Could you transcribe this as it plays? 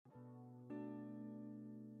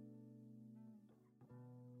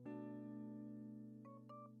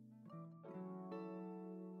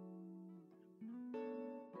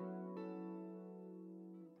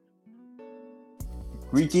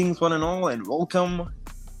Greetings, one and all, and welcome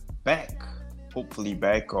back. Hopefully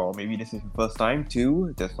back, or maybe this is the first time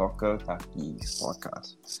to the SoccerKakis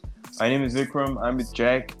podcast. My name is Vikram, I'm with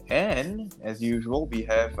Jack, and as usual, we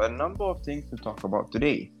have a number of things to talk about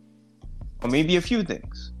today. Or maybe a few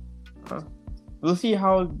things. We'll see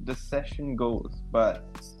how the session goes, but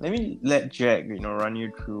let Jack, run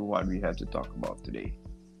you through what we have to talk about today.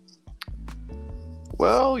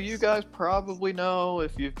 Well, you guys probably know,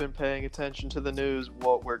 if you've been paying attention to the news,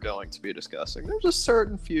 what we're going to be discussing. There's a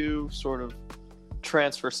certain few sort of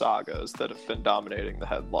transfer sagas that have been dominating the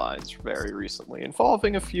headlines very recently,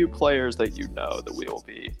 involving a few players that you know that we will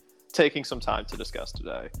be taking some time to discuss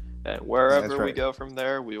today. And wherever we go from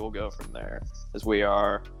there, we will go from there. As we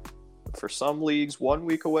are, for some leagues, 1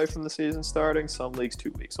 week away from the season starting, some leagues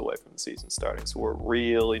 2 weeks away from the season starting. So we're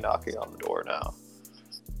really knocking on the door now.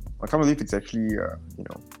 I can't believe it's actually,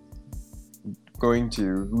 going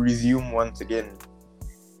to resume once again.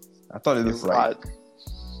 I thought it was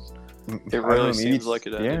It really seems like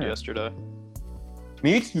it ended yesterday.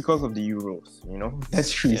 Maybe it's because of the Euros,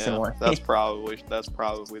 That's the reason why. That's probably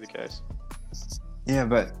the case. Yeah,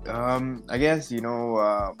 but I guess, who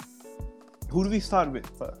do we start with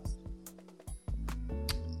first?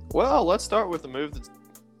 Well, let's start with the move that's,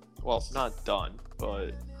 not done,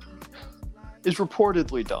 but is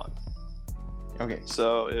reportedly done. Okay.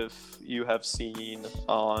 So if you have seen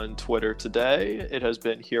on Twitter today, it has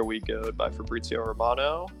been "Here we go" by Fabrizio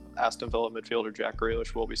Romano. Aston Villa midfielder Jack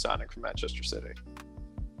Grealish will be signing for Manchester City.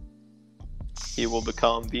 He will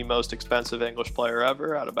become the most expensive English player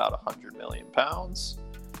ever at about £100 million.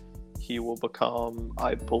 He will become,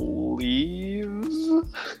 I believe,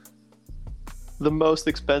 the most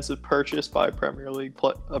expensive purchase by a Premier League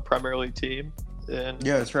team in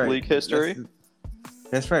league history.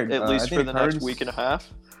 That's right. At least for the next week and a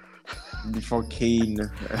half. Before Kane.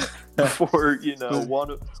 before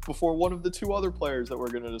one of the two other players that we're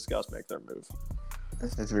going to discuss make their move.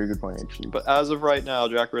 That's a very good point, actually. But as of right now,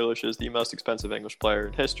 Jack Grealish is the most expensive English player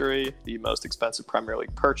in history, the most expensive Premier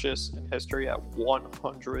League purchase in history at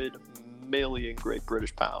 100 million Great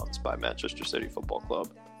British pounds by Manchester City Football Club.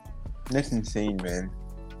 That's insane, man.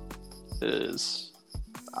 It is.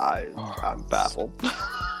 I'm baffled.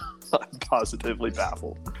 I'm positively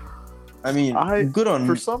baffled. I mean,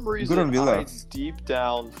 for some reason, good on Villa. I deep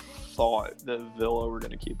down thought that Villa were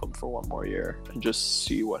going to keep him for one more year and just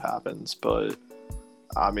see what happens. But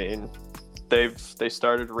I mean, they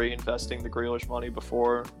started reinvesting the Grealish money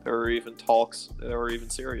before there were even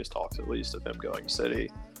serious talks, at least, of him going to City.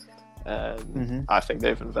 And I think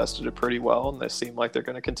they've invested it pretty well, and they seem like they're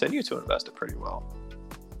going to continue to invest it pretty well.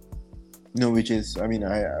 No, which is, ever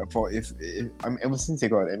since they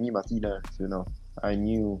got Emi Martinez, I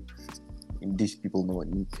knew these people know.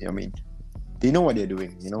 They know what they're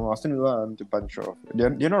doing. Aston Villa aren't a bunch of.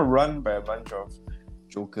 They're not run by a bunch of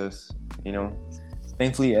jokers.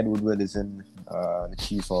 Thankfully, Ed Woodward isn't the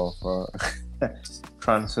chief of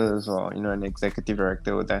transfers or an executive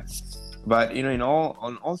director with that. But in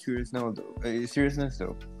all seriousness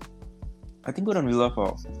though, I think good on Villa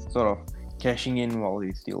for sort of cashing in while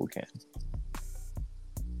they still can.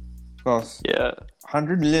 Because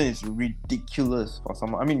 100 million is ridiculous for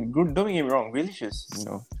someone. Don't get me wrong, Grealish is,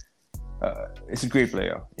 it's a great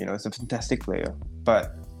player. It's a fantastic player.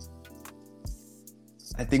 But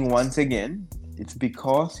I think once again, it's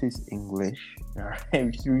because he's English.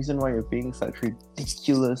 Which is the reason why you're paying such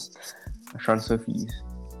ridiculous transfer fees.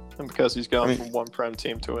 And because he's going from one Prem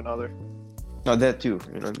team to another. No, that too.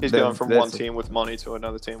 He's going from one team with money to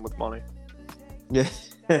another team with money. Yeah.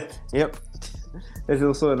 Yep. There's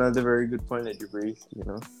also another very good point that you raised,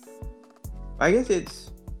 I guess it'll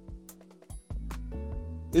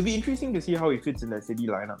be interesting to see how he fits in that City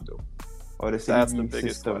lineup though. Or the City That's the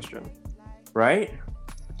biggest system. question. Right?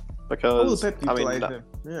 Because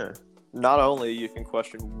yeah. Not only you can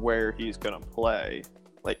question where he's going to play,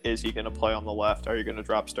 like, is he going to play on the left? Are you going to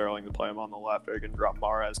drop Sterling to play him on the left? Are you going to drop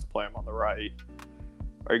Mahrez to play him on the right?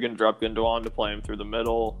 Are you going to drop Gundogan to play him through the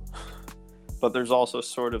middle? But there's also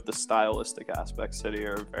sort of the stylistic aspect. City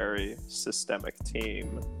are a very systemic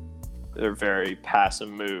team. They're very pass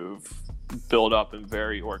and move, build up in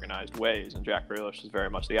very organized ways. And Jack Grealish is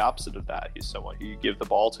very much the opposite of that. He's someone who you give the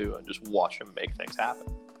ball to and just watch him make things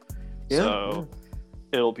happen.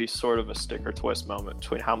 It'll be sort of a stick or twist moment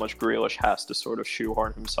between how much Grealish has to sort of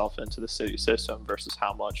shoehorn himself into the City system versus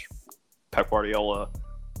how much Pep Guardiola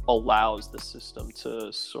allows the system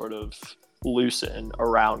to sort of loosen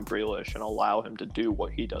around Grealish and allow him to do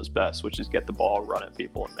what he does best, which is get the ball, run at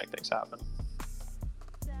people, and make things happen.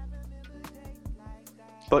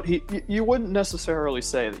 But you wouldn't necessarily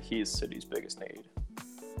say that he's City's biggest need.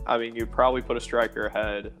 I mean, you'd probably put a striker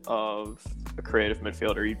ahead of a creative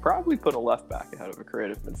midfielder. You'd probably put a left back ahead of a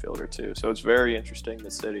creative midfielder too. So it's very interesting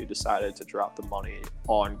that City decided to drop the money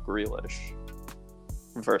on Grealish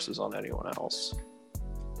versus on anyone else.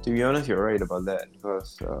 To be honest, you're right about that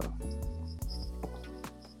because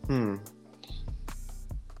I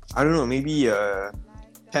don't know. Maybe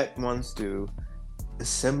Pep wants to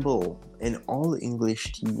assemble an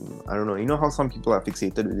all-English team. I don't know. You know how some people are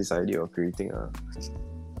fixated with this idea of creating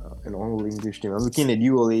an all-English team. I'm looking at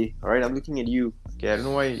you, Ole. All right, I'm looking at you. Okay, I don't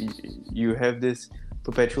know why you have this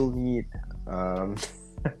perpetual need.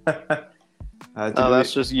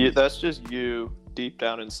 That's just you. That's just you deep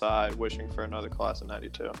down inside wishing for another class of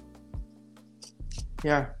 '92.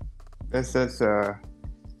 Yeah, that's a fair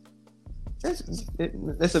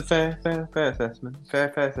assessment. Fair assessment. Yeah,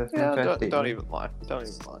 fair don't even lie. Don't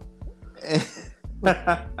even lie.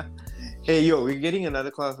 Hey, yo, we're getting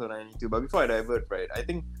another class of '92. But before I divert, right, I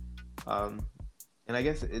think, and I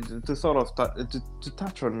guess to sort of to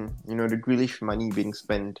touch on the Grealish money being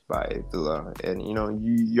spent by Villa, and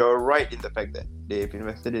you're right in the fact that they've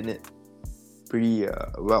invested in it pretty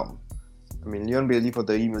well. I mean, Leon Bailey for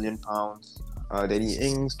 £30 million, Danny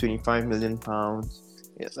Ings £25 million.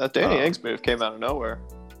 Yeah, that Danny Ings move came out of nowhere.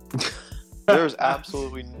 There's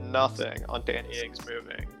absolutely nothing on Danny Ings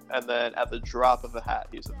moving, and then at the drop of a hat,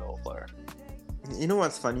 he's a Villa player. You know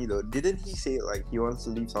what's funny though? Didn't he say like he wants to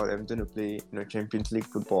leave Southampton to play Champions League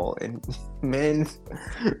football? And man's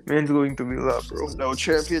going to Villa, bro. No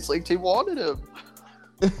Champions League team wanted him.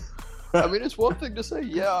 I mean, it's one thing to say,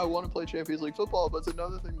 yeah, I want to play Champions League football, but it's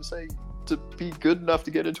another thing to say to be good enough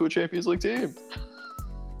to get into a Champions League team.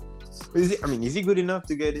 Is he good enough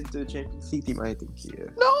to get into a Champions League team? I think he is.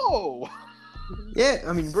 No. Yeah,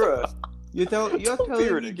 I mean, bro, you're telling me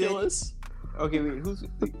ridiculous. Okay, wait,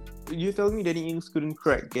 you're telling me Danny Ings couldn't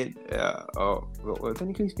well,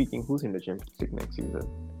 technically speaking, who's in the Champions League next season?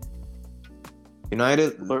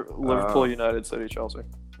 United, Liverpool, United, City, Chelsea.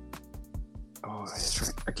 Oh, that's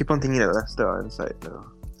right. I keep on thinking that Leicester are inside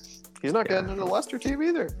now. He's not getting into the Leicester team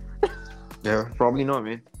either. Yeah, probably not,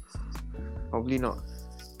 man. Probably not.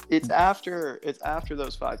 It's after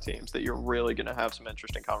those 5 teams that you're really going to have some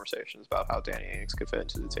interesting conversations about how Danny Ings could fit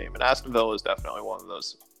into the team. And Aston Villa is definitely one of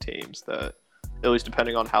those teams that, at least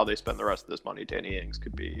depending on how they spend the rest of this money, Danny Ings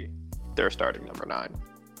could be their starting number 9.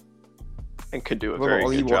 And could do a very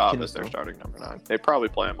good job as their starting number 9. They'd probably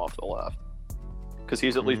play him off to the left. Because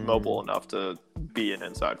he's at least mobile enough to be an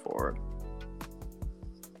inside forward.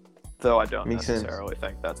 Though I don't necessarily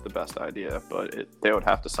think that's the best idea, but they would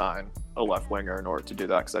have to sign a left winger in order to do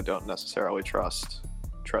that, because I don't necessarily trust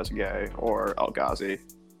Trezeguet or El Ghazi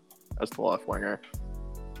as the left winger.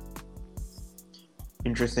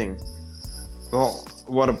 Interesting. Well,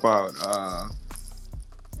 what about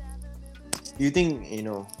do you think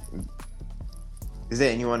is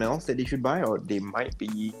there anyone else that they should buy, or they might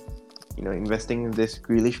be investing this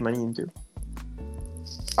Grealish money into?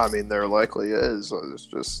 I mean, there likely is. It's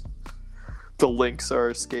just the links are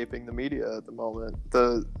escaping the media at the moment.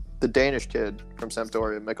 The Danish kid from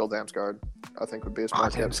Sampdoria, Mikkel Damsgaard, I think would be a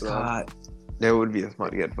smart get for them. That would be a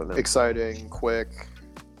smart get for them. Exciting, quick,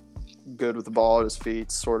 good with the ball at his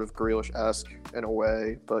feet, sort of Grealish-esque in a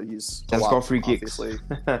way, but he's can score free kicks.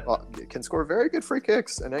 Can score very good free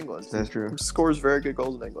kicks in England. That's true. He scores very good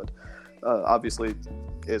goals in England. Obviously,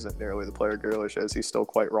 isn't nearly the player Grealish is. He's still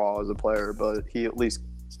quite raw as a player, but he at least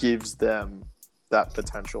gives them that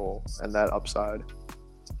potential and that upside.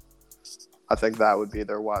 I think that would be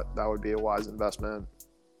a wise investment.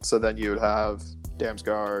 So then you would have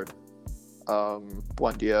Damsgaard,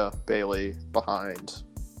 Buendia, Bailey behind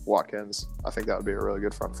Watkins. I think that would be a really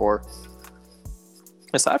good front four.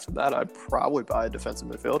 Aside from that, I'd probably buy a defensive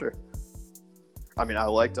midfielder. I mean, I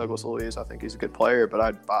like Douglas Luiz. I think he's a good player, but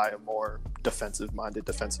I'd buy a more defensive-minded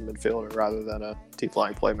defensive midfielder rather than a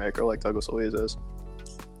deep-lying playmaker like Douglas Luiz is.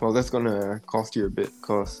 Well, that's going to cost you a bit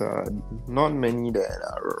because not many that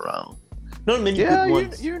are around. Not many good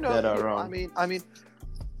ones that are around. I mean,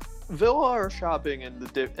 Villa are shopping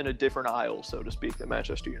in a different aisle, so to speak, than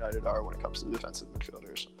Manchester United are when it comes to defensive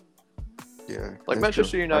midfielders. Yeah, like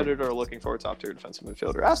Manchester United are looking for a top-tier defensive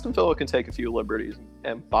midfielder. Aston Villa can take a few liberties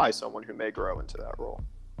and buy someone who may grow into that role.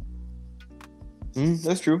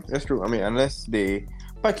 That's true. I mean, unless they,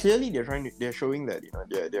 but clearly they're showing that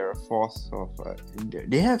they're a force of.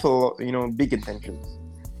 They have a lot, big intentions.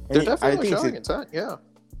 They're definitely showing intent. Yeah.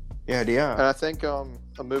 Yeah, they are. And I think a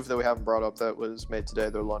move that we haven't brought up that was made today,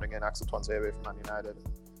 they're loaning in Axel Tuanzebe from Man United,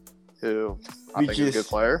 who I think is a good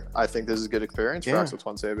player. I think this is a good experience for Axel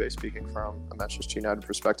Tuanzebe, speaking from a Manchester United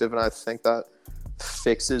perspective, and I think that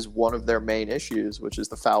fixes one of their main issues, which is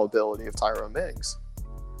the fallibility of Tyrone Mings.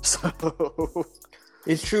 So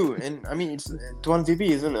It's true, and I mean, Tuan VB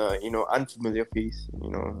isn't a unfamiliar face,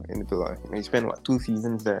 in the Villa. He spent 2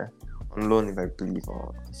 seasons there on loan, if I believe,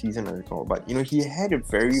 or a season I recall. But he had a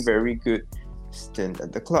very, very good stint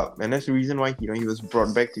at the club, and that's the reason why he was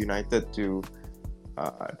brought back to United to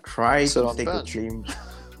try sit to on the take a bench. claim.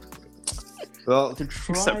 Well, to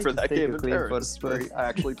try Except for to that take game a in claim for the Paris, where Spurs. he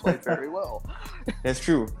actually played very well. That's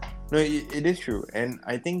true. No, it is true, and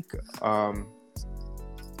I think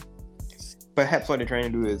perhaps what they're trying to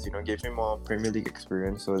do is give him more Premier League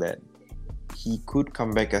experience so that he could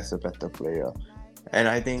come back as a better player. And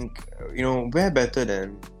I think where better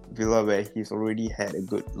than Villa, where he's already had a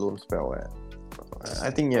good loan spell at.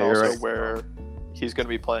 I think And you're also right. where he's going to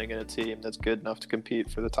be playing in a team that's good enough to compete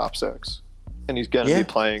for the top 6, and he's going to be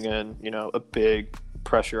playing in a big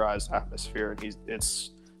pressurized atmosphere, and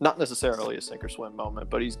it's not necessarily a sink or swim moment,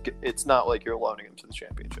 but it's not like you're loaning him to the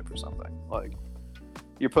championship or something. Like,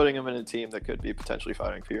 you're putting him in a team that could be potentially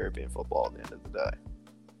fighting for European football at the end of the day.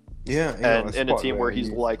 Yeah, And in a team where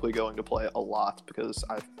he's likely going to play a lot, because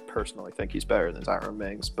I personally think he's better than Tyrone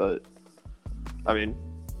Mings. But, I mean,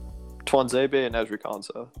 Tuanzebe and Ezri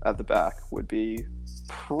Konsa at the back would be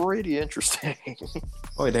pretty interesting.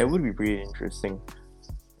 Oh, that would be pretty interesting.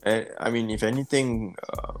 I mean, if anything,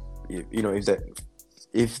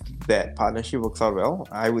 if that partnership works out well,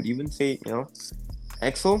 I would even say,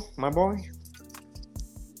 Axel, my boy,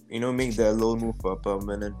 make the loan move for a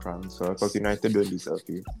permanent transfer, because United don't deserve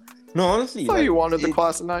you. No, honestly, I thought you wanted the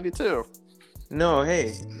class of 92. No,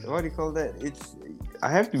 hey, what do you call that? I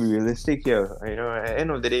have to be realistic here. At the end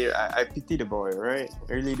of the day, I pity the boy, right?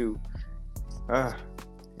 I really do.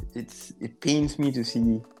 It pains me to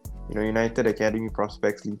see, United Academy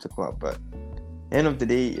prospects leave the club. But end of the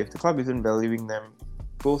day, if the club isn't valuing them,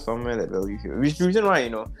 go somewhere that values you. Which is the reason why,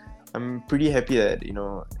 I'm pretty happy that,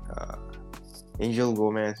 Angel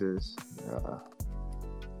Gomez is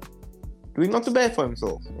doing not too bad for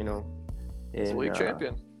himself, He's a league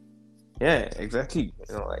champion. Yeah, exactly.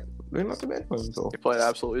 Doing not too bad for himself. He played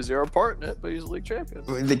absolutely zero part in it, but he's a league champion.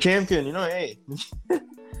 The champion, hey,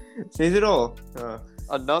 says it all.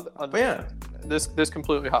 Yeah. This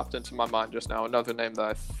completely hopped into my mind just now. Another name that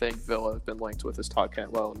I think Villa have been linked with is Todd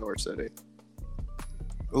Cantwell in Norwich City.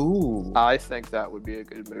 Ooh. I think that would be a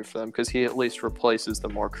good move for them, because he at least replaces the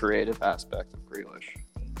more creative aspect of Grealish.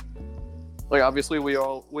 Like, obviously, we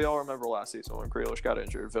all remember last season when Grealish got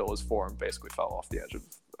injured, Villa's form basically fell off the edge of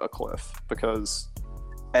a cliff, because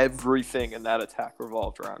everything in that attack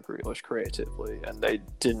revolved around Grealish creatively, and they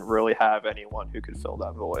didn't really have anyone who could fill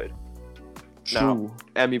that void. Now,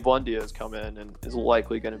 Emi Buendia has come in and is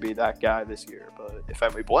likely going to be that guy this year, but if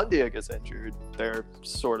Emi Buendia gets injured, they're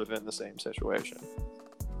sort of in the same situation.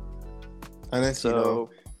 Unless,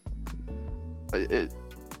 it's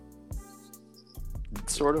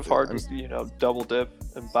sort of hard to, double dip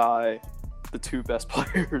and buy the 2 best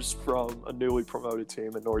players from a newly promoted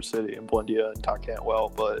team in Norwich City, and Buendia and Todd Cantwell,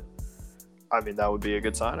 but I mean, that would be a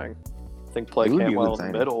good signing. I think play Cantwell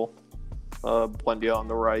in the middle, Buendia on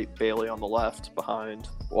the right, Bailey on the left behind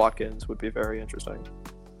Watkins would be very interesting.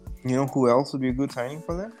 You know who else would be a good signing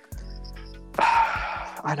for them?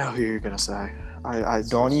 I know who you're gonna say.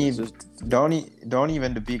 Donny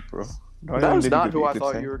Van de Beek, bro. That was not who I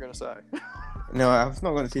thought you were gonna say. No, I was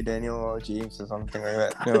not going to say Daniel or James or something like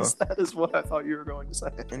that. No. That is what I thought you were going to say.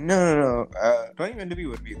 No. Donny Van de Beek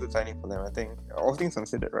would be a good signing for them, I think. All things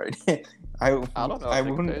considered, right? I don't know. I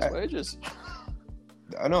wouldn't pay his wages.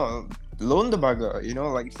 No, loan the bugger. It's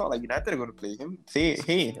not like United are going to play him. Say,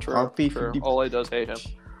 hey, true, I'll pay true. 50. Ole does hate him.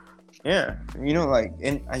 Yeah,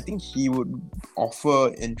 and I think he would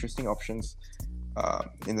offer interesting options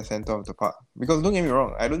in the center of the park. Because don't get me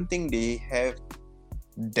wrong, I don't think they have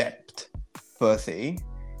depth per se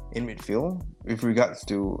in midfield with regards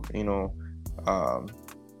to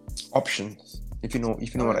options. If you know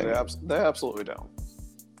what I mean. They absolutely don't.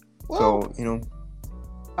 Well, so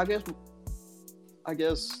I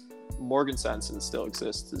guess Morgan Sanson still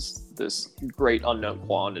exists as this great unknown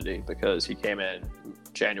quantity, because he came in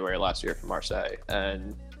January last year from Marseille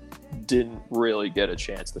and didn't really get a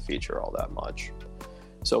chance to feature all that much.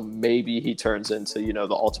 So maybe he turns into, the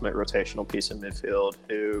ultimate rotational piece in midfield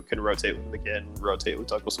who can rotate with McGinn, rotate with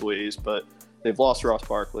Douglas Luiz, but they've lost Ross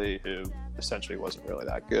Barkley, who essentially wasn't really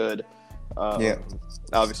that good.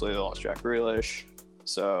 Obviously, they lost Jack Grealish.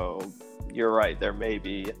 So you're right, there may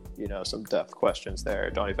be, some depth questions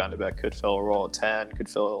there. Donny van de Beek could fill a role at 10, could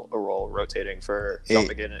fill a role rotating for John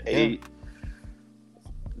McGinn at 8.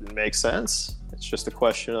 It makes sense. It's just a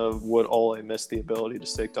question of, would Ole miss the ability to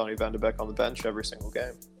stick Donny van de Beek on the bench every single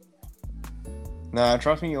game? Nah,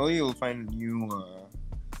 trust me, Ole will find a new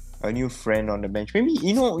a new friend on the bench. Maybe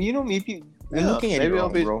maybe we're looking at it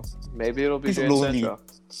wrong, bro. Maybe it'll be He's Jadon lonely. Sancho.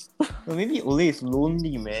 No, maybe Ole is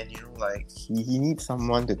lonely, man. Like he needs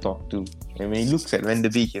someone to talk to. And when he looks at Van de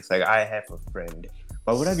Beek, it's like, I have a friend.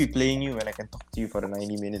 But would I be playing you when I can talk to you for the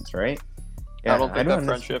 90 minutes, right? Yeah, I don't think that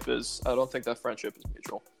friendship is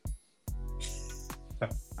mutual.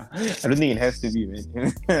 I don't think it has to be,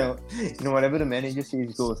 man. Whatever the manager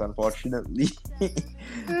says goes, unfortunately.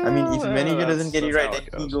 I mean, if the manager doesn't get it right,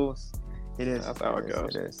 then he goes. It is. That's how it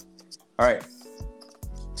goes. It is. Alright.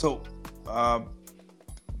 So,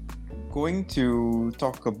 going to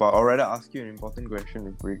talk about, or rather ask you an important question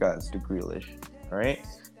with regards to Grealish. Alright?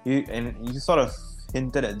 You sort of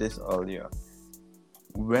hinted at this earlier.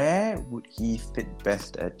 Where would he fit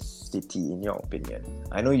best at City, in your opinion?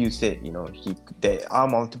 I know you said, there are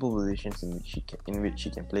multiple positions in which he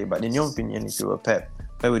can play, but in your opinion, if you were Pep,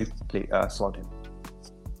 where would you slot him?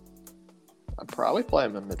 I'd probably play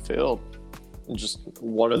him in midfield. Just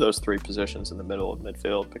one of those three positions in the middle of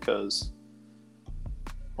midfield because,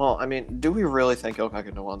 well, I mean, do we really think Ilkay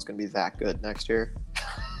Gundogan's going to be that good next year?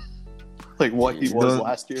 Like what he was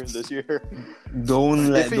last year and this year? Don't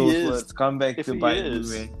let those words come back to bite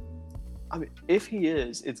you. I mean, if he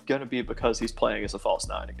is, it's going to be because he's playing as a false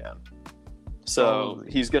nine again. So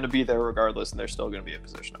he's going to be there regardless, and there's still going to be a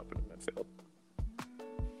position open in midfield.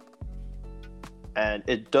 And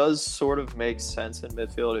it does sort of make sense in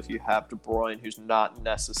midfield if you have De Bruyne, who's not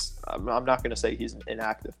I'm not going to say he's an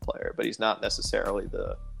inactive player, but he's not necessarily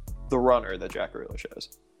the runner that Jack Grealish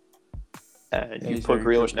is. And you put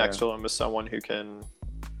Grealish next to him as someone who can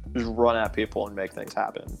just run at people and make things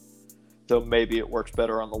happen. Though maybe it works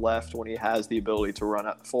better on the left when he has the ability to run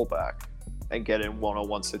at the fullback and get in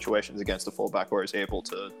one-on-one situations against the fullback where he's able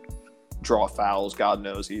to draw fouls. God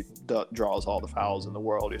knows he draws all the fouls in the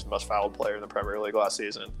world. He's the most fouled player in the Premier League last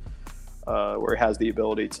season, where he has the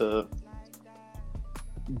ability to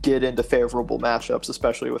get into favorable matchups,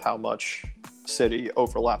 especially with how much City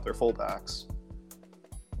overlap their fullbacks.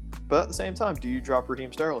 But at the same time, do you drop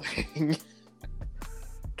Raheem Sterling?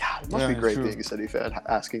 God, it must be great being a City fan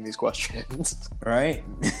asking these questions. Right?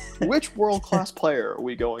 Which world-class player are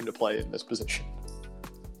we going to play in this position?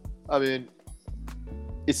 I mean,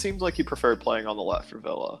 it seems like he preferred playing on the left for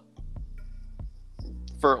Villa.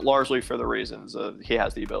 Largely for the reasons of he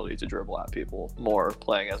has the ability to dribble at people more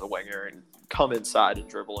playing as a winger and come inside and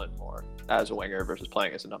dribble in more as a winger versus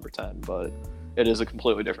playing as a number 10. But it is a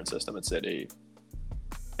completely different system at City.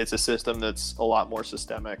 It's a system that's a lot more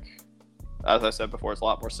systemic. As I said before, it's a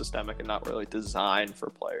lot more systemic and not really designed for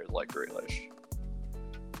players like Grealish.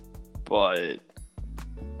 But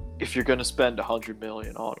if you're going to spend $100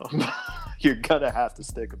 million on him, you're going to have to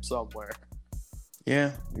stick him somewhere.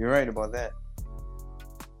 Yeah, you're right about that.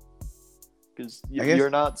 Because you're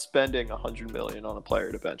not spending $100 million on a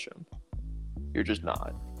player to bench him. You're just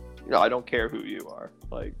not. I don't care who you are.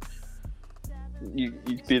 Like, you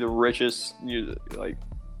could be the richest.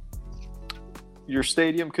 Your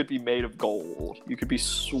stadium could be made of gold. You could be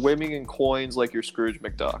swimming in coins like you're Scrooge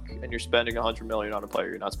McDuck, and you're spending $100 million on a player.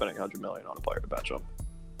 You're not spending $100 million on a player to bench him.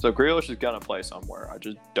 So Grealish is gonna play somewhere. I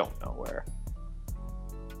just don't know where.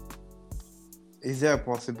 Is there a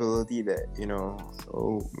possibility that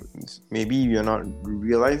maybe you're not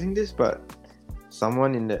realizing this, but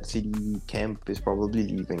someone in that City camp is probably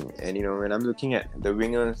leaving? And when I'm looking at the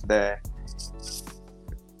wingers there.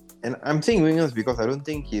 And I'm saying wingers because I don't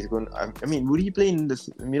think he's going to... I mean, would he play in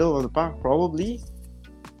the middle of the park? Probably.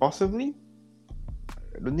 Possibly.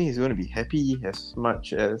 I don't think he's going to be happy as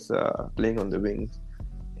much as playing on the wings.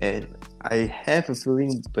 And I have a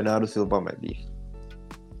feeling Bernardo Silva might leave.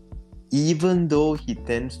 Even though he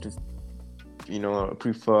tends to,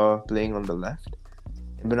 prefer playing on the left.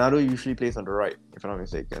 Bernardo usually plays on the right, if I'm not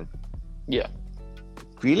mistaken. Yeah.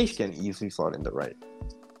 Grealish can easily slot in the right.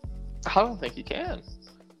 I don't think he can.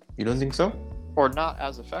 You don't think so? Or not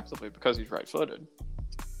as effectively because he's right-footed.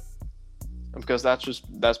 And because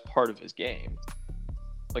that's part of his game.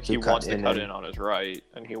 Like, he wants to cut in on his right,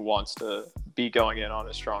 and he wants to be going in on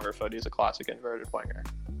his stronger foot. He's a classic inverted winger.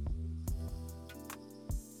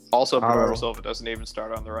 Also, Bernardo Silva doesn't even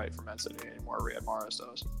start on the right for Man City anymore. Riyad Mahrez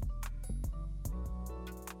does.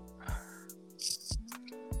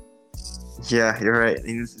 Yeah, you're right.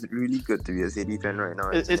 It's really good to be a City fan right now.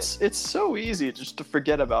 It's so easy just to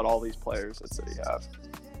forget about all these players that City have.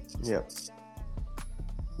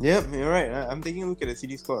 Yep, you're right. I'm taking a look at the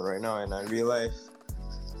City squad right now, and I realize,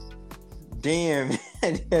 damn,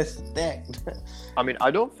 they're stacked. I mean,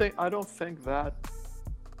 I don't think that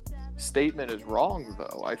statement is wrong,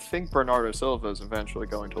 though. I think Bernardo Silva is eventually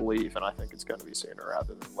going to leave, and I think it's going to be sooner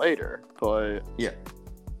rather than later. But yeah,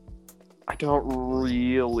 I don't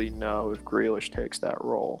really know if Grealish takes that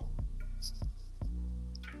role.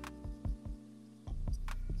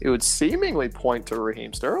 It would seemingly point to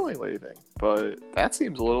Raheem Sterling leaving, but that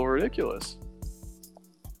seems a little ridiculous.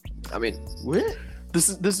 I mean, What? this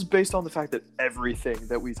is based on the fact that everything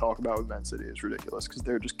that we talk about with Man City is ridiculous because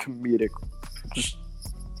they're just comedic, just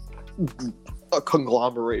a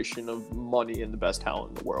conglomeration of money and the best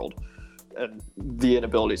talent in the world, and the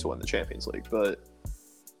inability to win the Champions League. But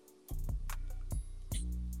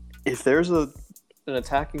if there's an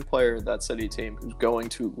attacking player in that City team who's going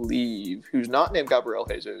to leave, who's not named Gabriel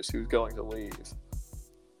Jesus, who's going to leave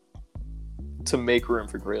to make room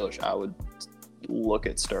for Grealish, I would look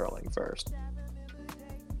at Sterling first.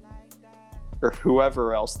 Or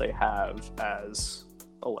whoever else they have as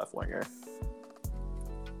a left winger.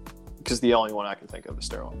 Because the only one I can think of is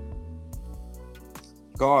Sterling.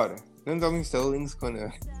 God, don't tell me Sterling's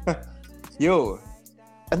gonna. Yo.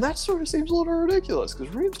 And that sort of seems a little ridiculous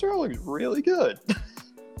because Raheem Sterling is really good.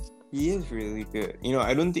 He is really good. You know,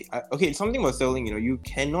 I don't think. Okay, something about Sterling. You know, you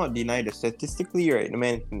cannot deny that statistically, right? The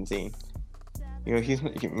man's insane. You know,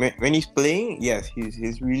 when he's playing, yes,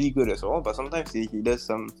 he's really good as well. But sometimes he does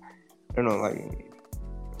some, I don't know, like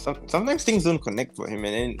sometimes things don't connect for him,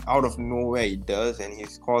 and then out of nowhere he does, and he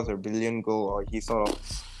scores a brilliant goal, or he sort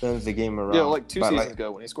of turns the game around. Yeah, like two seasons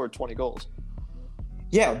ago when he scored 20 goals.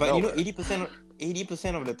 Yeah, but you know, 80%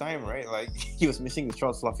 of the time, right? Like he was missing the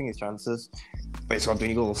shots, fluffing his chances, but he scored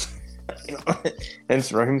 20 goals. You know,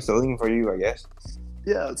 that's Raheem Sterling for you, I guess.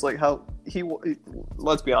 Yeah, it's like how he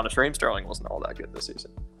let's be honest, Raheem Sterling wasn't all that good this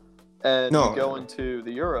season. And you go into the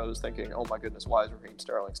Euros thinking, oh my goodness, why is Raheem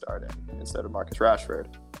Sterling starting instead of Marcus Rashford?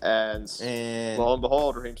 And lo and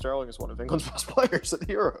behold, Raheem Sterling is one of England's best players at the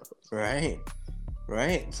Euros.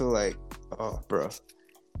 Right. So like, oh, bro,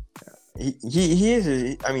 he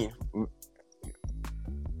is. I mean,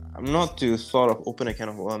 I'm not to sort of open a can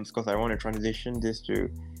of worms because I want to transition this to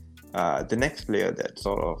the next player that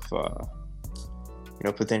sort of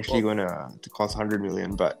potentially going to cost 100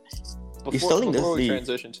 million, but. Before we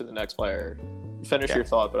transition to the next player, finish your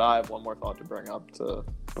thought, but I have one more thought to bring up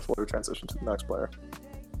before we transition to the next player.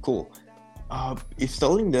 Cool. If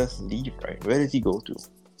Sterling does leave, right, where does he go to?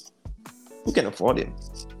 Who can afford him?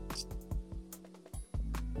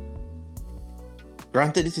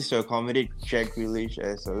 Granted, this is to accommodate Jack Grealish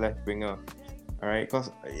as a left winger, alright?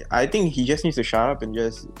 Because I think he just needs to shut up and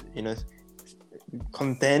just,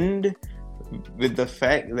 contend with the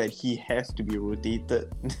fact that he has to be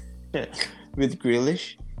rotated with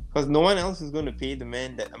Grealish, because no one else is going to pay the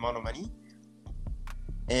man that amount of money,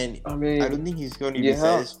 and I mean, I don't think he's going to be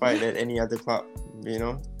satisfied at any other club,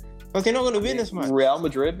 because they're not going to win as much. Real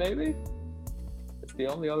Madrid, maybe. It's the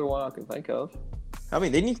only other one I can think of. I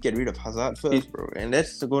mean, they need to get rid of Hazard first, bro, and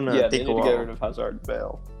that's going to take a while. They need to get rid of Hazard and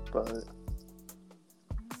Bale, but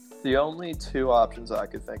the only two options I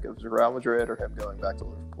could think of is Real Madrid or him going back to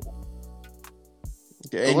Liverpool.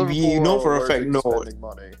 And we know for a fact,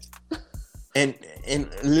 money. And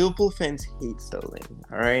Liverpool fans hate Sterling,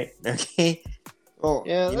 all right? Okay. Well,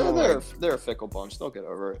 yeah, they're a fickle bunch. They'll get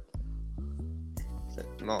over it.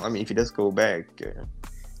 No, I mean, if he does go back,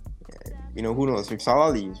 who knows? If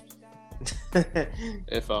Salah leaves,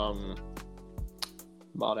 if Mane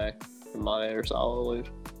or Salah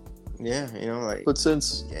leave. Yeah, But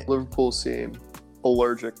since Liverpool seem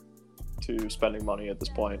allergic to spending money at this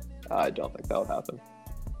point, I don't think that would happen.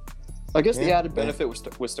 I guess the added benefit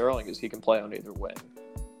with Sterling is he can play on either wing.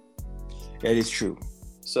 That is true.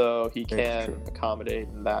 So he can accommodate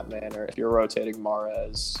in that manner. If you're rotating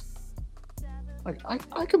Mahrez,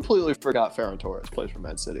 I completely forgot Ferran Torres plays for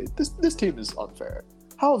Man City. This team is unfair.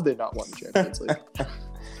 How have they not won the Champions League? I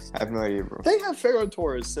have no idea, bro. They have Ferran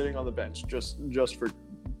Torres sitting on the bench just for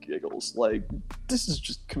giggles. Like, this is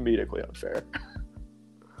just comedically unfair.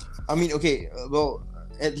 I mean, okay, well,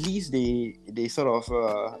 at least they sort of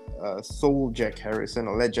sold Jack Harrison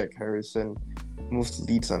or let Jack Harrison move to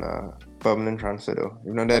Leeds on a permanent transfer, though.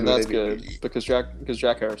 That's good because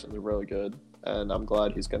Jack Harrison's really good, and I'm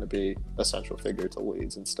glad he's going to be a central figure to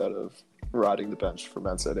Leeds instead of riding the bench for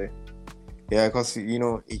Man City. Yeah, because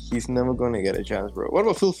he's never going to get a chance, bro. What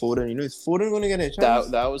about Phil Foden? Is Foden going to get a chance?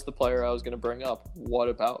 That was the player I was going to bring up. What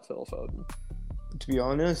about Phil Foden? To be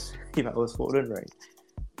honest, if I was Foden, right,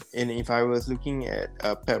 and if I was looking at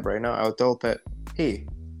Pep right now, I would tell Pep, hey,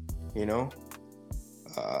 don't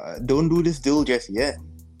do this deal just yet,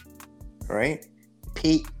 right?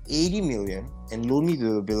 Pay 80 million and loan me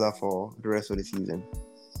to Villa for the rest of the season.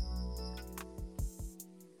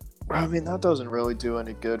 I mean, that doesn't really do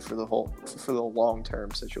any good for the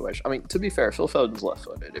long-term situation. I mean, to be fair, Phil Foden's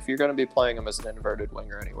left-footed. If you're going to be playing him as an inverted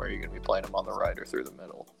winger anywhere, you're going to be playing him on the right or through the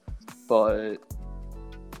middle. but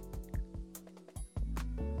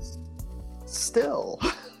still,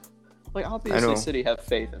 like obviously, City have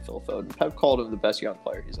faith in Phil Foden. Pep called him the best young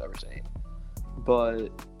player he's ever seen, but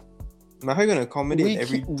now how are you gonna accommodate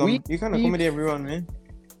you can't accommodate everyone, man.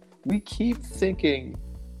 We keep thinking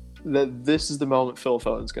that this is the moment Phil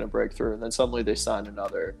Foden's going to break through, and then suddenly they sign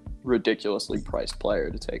another ridiculously priced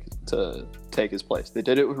player to take his place. They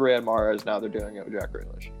did it with Riyad Mahrez, now they're doing it with Jack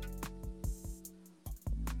Grealish.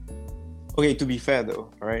 Okay, to be fair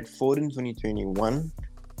though, all right, Foden's only 21.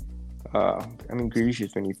 Grealish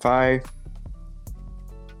is 25.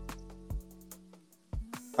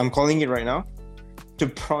 I'm calling it right now. De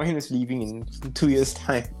Bruyne is leaving in 2 years'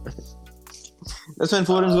 time. That's when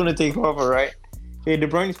Foden's going to take off, all right? Okay, De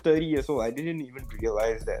Bruyne is 30 years old. I didn't even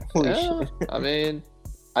realize that. Holy shit. I mean,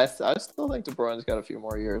 I still think De Bruyne's got a few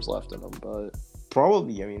more years left in him, but...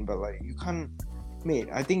 Probably, but, like, you can't... Mate,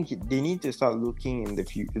 I think they need to start looking in the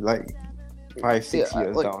future, like, 5-6 years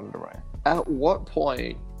down the line. At what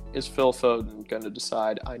point is Phil Foden going to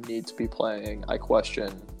decide I need to be playing? I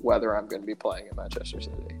question whether I'm going to be playing at Manchester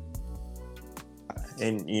City.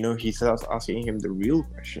 And, he starts asking him the real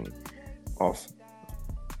question of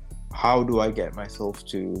how do I get myself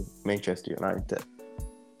to Manchester United?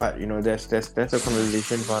 But that's a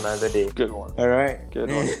conversation for another day. Good one. All right. Good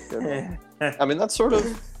one. I mean, that's sort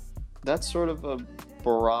of a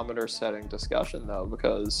barometer setting discussion though,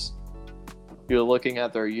 because you're looking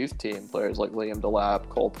at their youth team players like Liam Delap,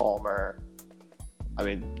 Cole Palmer. I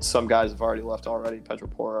mean, some guys have already left already. Pedro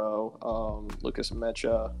Porro, Lucas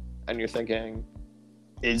Mecha, and you're thinking,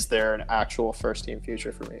 is there an actual first-team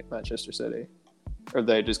future for me at Manchester City? Or are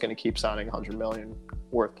they just going to keep signing 100 million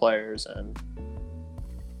worth players and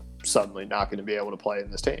suddenly not going to be able to play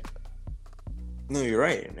in this team? No, you're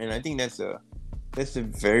right. And I think that's a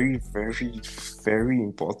very, very, very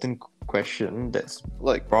important question that's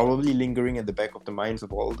like probably lingering at the back of the minds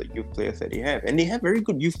of all the youth players that they have. And they have very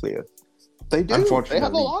good youth players. They do. Unfortunately. They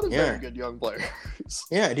have a lot of very good young players.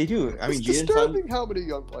 Yeah, they do. I mean, it's disturbing how many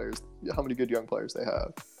good young players they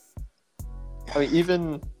have. I mean,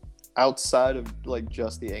 even outside of like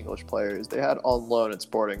just the English players, they had on loan at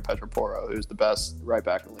Sporting Pedro Porro, who's the best right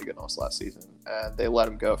back in Liga NOS last season, and they let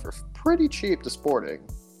him go for pretty cheap to Sporting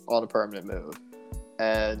on a permanent move.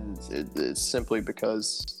 And it's simply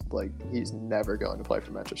because like he's never going to play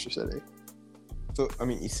for Manchester City. So I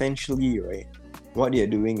mean, essentially, right? What they're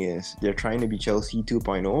doing is they're trying to be Chelsea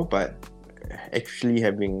 2.0, but actually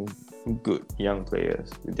having good young players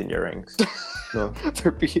within their ranks. No,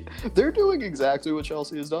 they're doing exactly what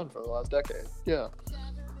Chelsea has done for the last decade. Yeah.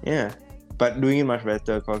 Yeah, but doing it much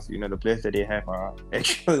better because the players that they have are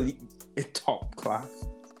actually top class.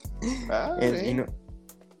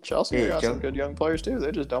 Chelsea got some good young players too.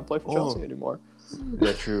 They just don't play for Chelsea anymore.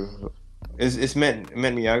 That's true. Is Matt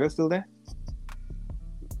Miaga still there?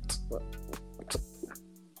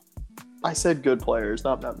 I said good players,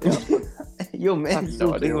 not Matt Miazga. Yo, man's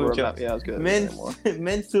still playing with Chelsea.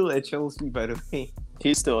 Man's still at Chelsea, by the way.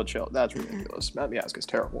 He's still at Chelsea. That's ridiculous. Matt Miazga's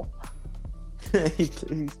terrible. he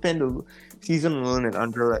spent a season alone at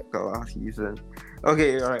Anderlecht last season.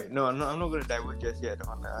 Okay, all right. No, I'm not going to divert just yet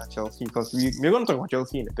on Chelsea because we're going to talk about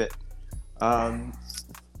Chelsea in a bit.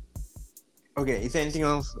 Okay, is there anything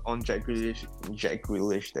else on Jack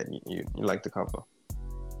Grealish that you like to cover?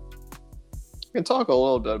 We can talk a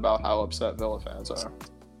little bit about how upset Villa fans are.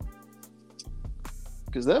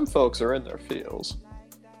 Because them folks are in their feels.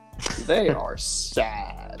 They are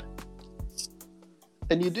sad.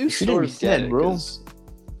 And you do sort of get it, bro.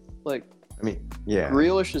 Like, I mean, yeah.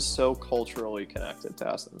 Grealish is so culturally connected to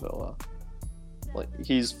Aston Villa. Like,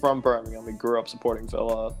 he's from Birmingham. He grew up supporting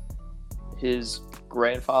Villa. His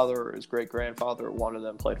grandfather or his great-grandfather, one of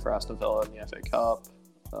them played for Aston Villa in the FA Cup.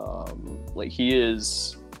 He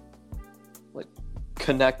is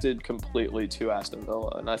connected completely to Aston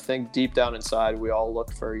Villa, and I think deep down inside we all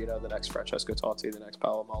look for the next Francesco Totti, the next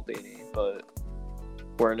Paolo Maldini, but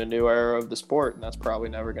we're in a new era of the sport, and that's probably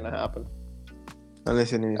never going to happen.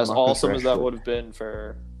 Unless as awesome as that would have been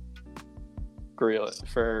for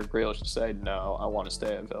Grealish to say, no, I want to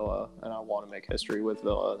stay at Villa and I want to make history with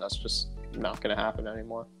Villa, that's just not going to happen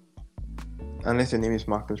anymore. Unless your name is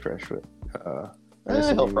Marcus Rashford.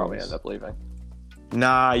 He'll probably end up leaving.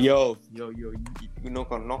 Nah, yo, you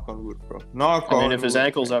knock on wood, bro. If his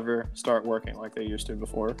ankles ever start working like they used to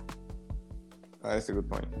before. That's a good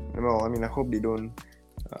point. Well, I hope they don't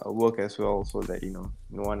work as well so that, no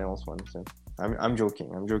one else wants them. I'm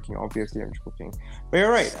joking. Obviously, I'm joking. But you're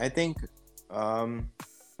right. I think, I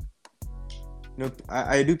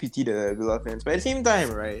do pity the Villa fans. But at the same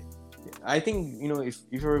time, right, I think, if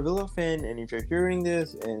you're a Villa fan and if you're hearing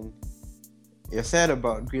this and you're sad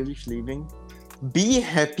about Grealish leaving, be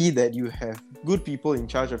happy that you have good people in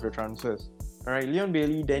charge of your transfers. All right, Leon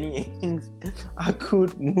Bailey, Danny Ings are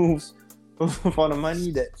good moves for the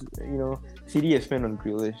money that City has spent on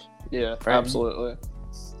Grealish. Yeah, right? Absolutely.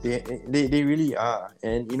 They really are,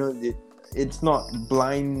 and it's not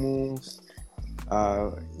blind moves.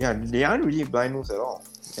 They aren't really blind moves at all.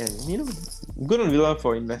 And good on Villa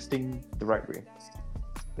for investing the right way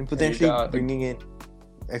and potentially bringing in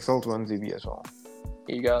Exalt 1ZB as well.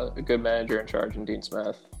 You got a good manager in charge in Dean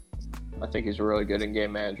Smith. I think he's a really good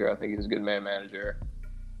in-game manager. I think he's a good man manager.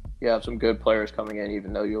 You have some good players coming in,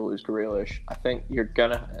 even though you'll lose Grealish. I think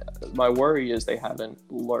my worry is they haven't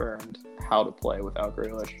learned how to play without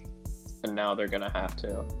Grealish, and now they're gonna have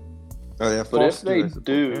to. Oh, but if they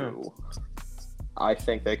do, I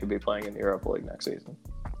think they could be playing in the Europa League next season.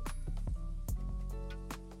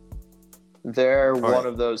 They're one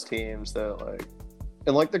of those teams that,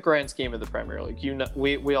 in the grand scheme of the Premier League,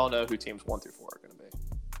 we all know who teams 1 through 4 are going to be.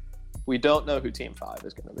 We don't know who team 5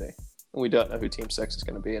 is going to be. And we don't know who team 6 is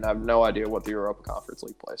going to be. And I have no idea what the Europa Conference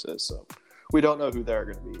League place is. So we don't know who they're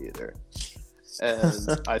going to be either.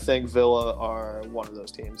 And I think Villa are one of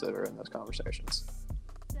those teams that are in those conversations.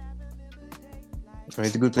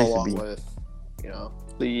 It's a good place to be. Along with,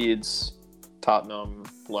 Leeds, Tottenham,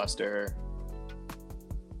 Leicester.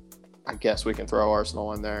 I guess we can throw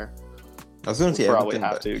Arsenal in there. I was going to say probably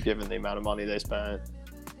have to, given the amount of money they spent.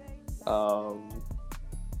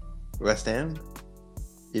 West Ham,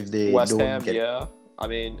 yeah. I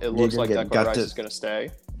mean, it looks like Declan Rice is going to stay.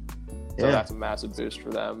 So that's a massive boost for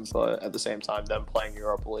them. But at the same time, them playing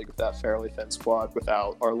Europa League with that fairly thin squad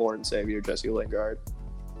without our Lord and Savior Jesse Lingard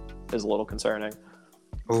is a little concerning.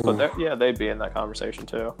 Ooh. But they'd be in that conversation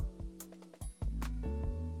too.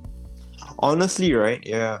 Honestly, right?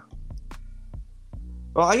 Yeah.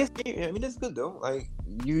 Well, I guess that's good though. Like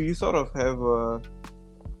you sort of have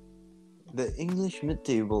the English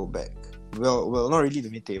mid-table back. Well, not really the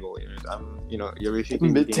mid-table. You're basically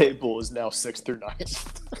mid-table is now 6th through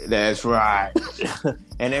 9th. That's right.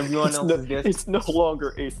 And everyone else is just... It's no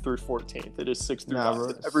longer 8th through 14th. It is 6th through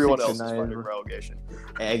 9th. Everyone else is fighting relegation.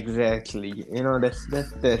 Exactly. That's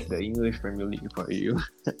the English Premier League for you.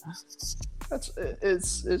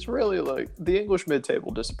 It's really the English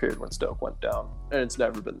mid-table disappeared when Stoke went down, and it's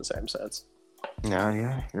never been the same since.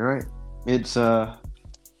 Yeah, you're right. It's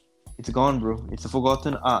gone, bro. It's a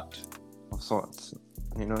forgotten art of sorts.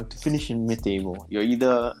 To finish in mid-table, you're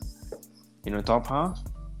either top half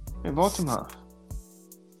or bottom half.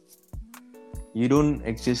 You don't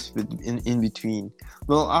exist in between.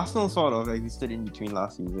 Well, Arsenal sort of existed in between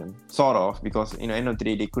last season, sort of, because end of the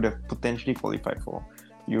day they could have potentially qualified for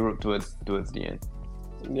Europe towards the end.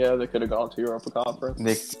 Yeah, they could have gone to Europa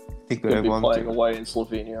Conference. They could have be playing away in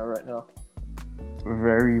Slovenia right now.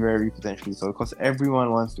 Very, very potentially so, because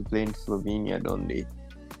everyone wants to play in Slovenia, don't they?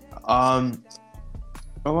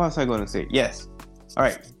 What was I going to say? Yes. All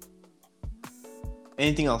right.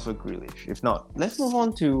 Anything else for Grealish? If not, let's move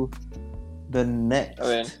on to the next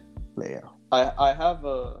player. I have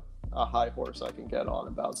a high horse I can get on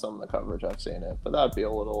about some of the coverage I've seen it, but that'd be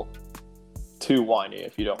a little too whiny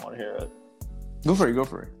if you don't want to hear it. Go for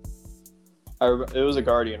it. It was a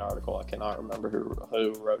Guardian article. I cannot remember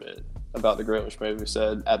who wrote it about the Grealish move. Who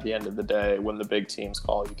said, at the end of the day, when the big teams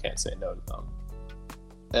call, you can't say no to them.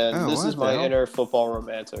 And this is my inner football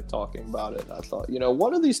romantic talking about it. And I thought,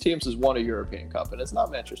 one of these teams has won a European Cup, and it's not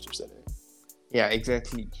Manchester City. Yeah,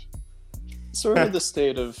 exactly. Sort of the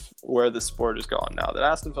state of where the sport is gone now. That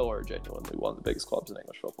Aston Villa are genuinely one of the biggest clubs in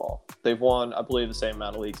English football. They've won, I believe, the same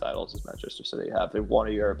amount of league titles as Manchester City have. They've won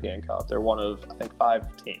a European Cup. They're one of, I think,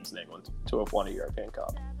 5 teams in England to have won a European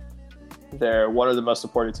Cup. They're one of the most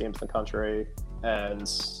supported teams in the country, and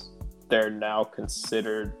they're now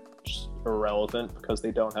considered irrelevant because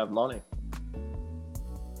they don't have money.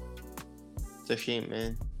 It's a shame,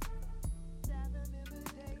 man.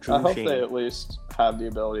 I hope they at least have the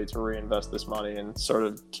ability to reinvest this money and sort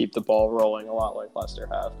of keep the ball rolling a lot like Leicester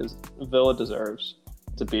have, because Villa deserves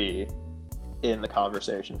to be in the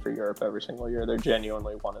conversation for Europe every single year. They're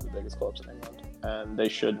genuinely one of the biggest clubs in England, and they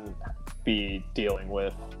shouldn't be dealing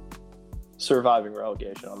with surviving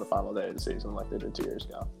relegation on the final day of the season like they did 2 years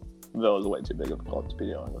ago. Villa's way too big of a club to be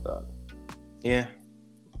dealing with that. Yeah.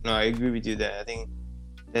 No, I agree with you there. I think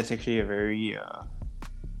that's actually a very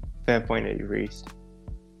fair point that you raised.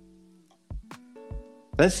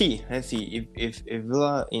 Let's see. If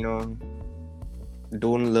Villa,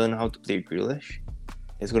 don't learn how to play Grealish,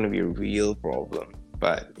 it's going to be a real problem.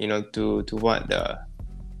 But to what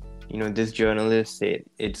this journalist said,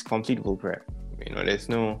 it's complete bullcrap. There's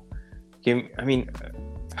no game. I mean,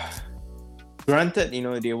 granted,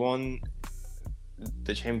 they won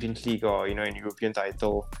the Champions League or an European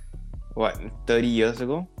title, 30 years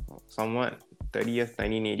ago? Somewhat 30 years,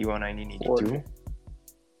 1981, 1982. 40.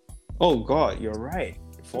 Oh God, you're right.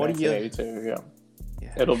 40 years. 1982,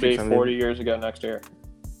 yeah. It'll be 40 years ago next year.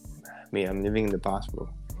 Mate, I'm living in the past, bro.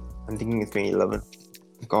 I'm thinking it's 2011.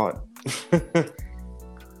 God.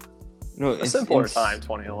 No, a simpler time,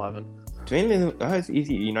 2011. 2011, it's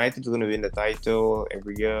easy. United's going to win the title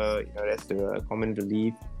every year. That's the common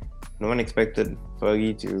belief. No one expected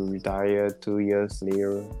Fergie to retire 2 years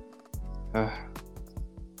later.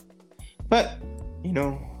 But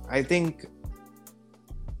I think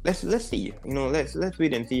let's see. Let's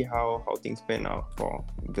wait and see how things pan out for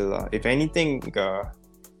Villa. If anything,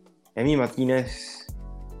 Emi Martinez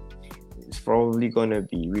is probably gonna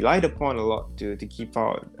be relied upon a lot to keep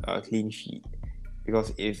out a clean sheet,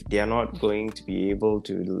 because if they are not going to be able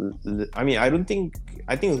to, I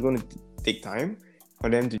think it's going to take time for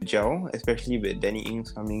them to gel, especially with Danny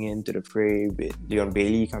Ings coming into the fray, with Leon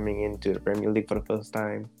Bailey coming into the Premier League for the first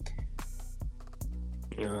time.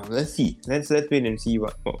 Let's see. Let's wait and see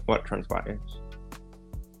what transpires.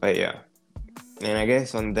 But yeah, and I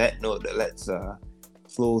guess on that note, let's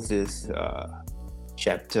close this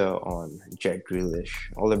chapter on Jack Grealish.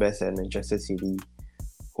 All the best at Manchester City.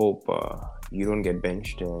 Hope you don't get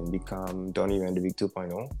benched and become Donny Van de Beek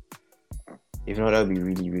 2.0. If not, that would be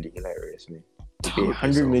really, really hilarious, man. Okay,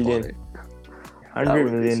 $100 million.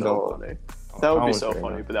 $100 million. That would be so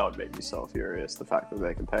funny, but that would make me so furious. The fact that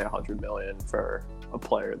they can pay $100 million for a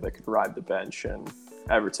player that could ride the bench, and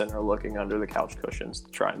Everton are looking under the couch cushions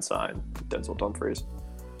to try and sign Denzel Dumfries.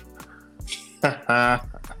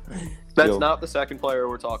 That's not the second player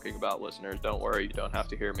we're talking about, listeners. Don't worry, you don't have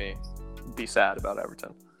to hear me be sad about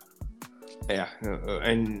Everton. Yeah,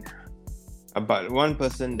 and about one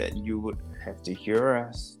person that you would have to hear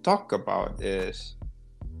us talk about is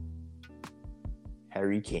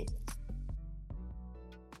Harry Kane.